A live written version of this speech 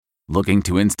Looking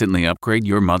to instantly upgrade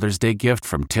your Mother's Day gift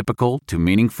from typical to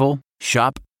meaningful?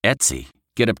 Shop Etsy.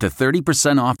 Get up to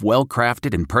 30% off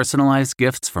well-crafted and personalized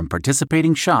gifts from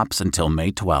participating shops until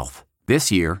May 12th. This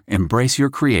year, embrace your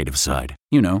creative side.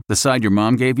 You know, the side your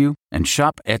mom gave you. And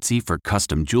shop Etsy for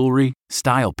custom jewelry,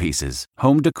 style pieces,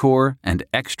 home decor, and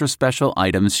extra special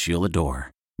items she'll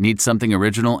adore. Need something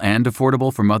original and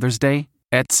affordable for Mother's Day?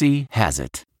 Etsy has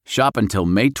it. Shop until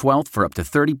May 12th for up to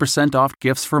 30% off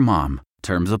gifts for mom.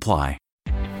 Terms apply.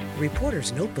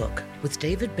 Reporter's Notebook with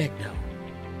David Begnaud.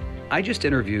 I just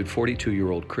interviewed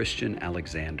 42-year-old Christian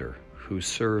Alexander, who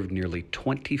served nearly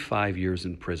 25 years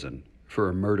in prison for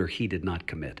a murder he did not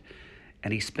commit.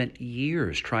 And he spent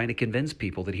years trying to convince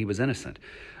people that he was innocent.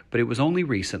 But it was only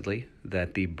recently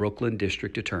that the Brooklyn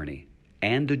district attorney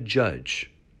and a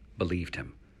judge believed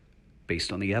him,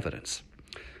 based on the evidence.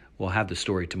 We'll have the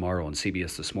story tomorrow on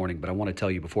CBS This Morning, but I want to tell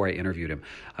you, before I interviewed him,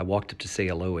 I walked up to say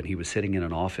hello, and he was sitting in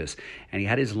an office, and he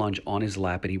had his lunch on his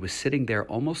lap, and he was sitting there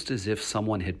almost as if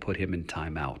someone had put him in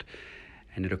timeout.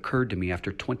 And it occurred to me,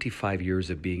 after 25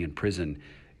 years of being in prison,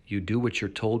 you do what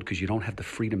you're told because you don't have the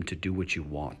freedom to do what you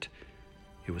want.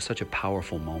 It was such a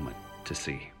powerful moment to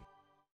see.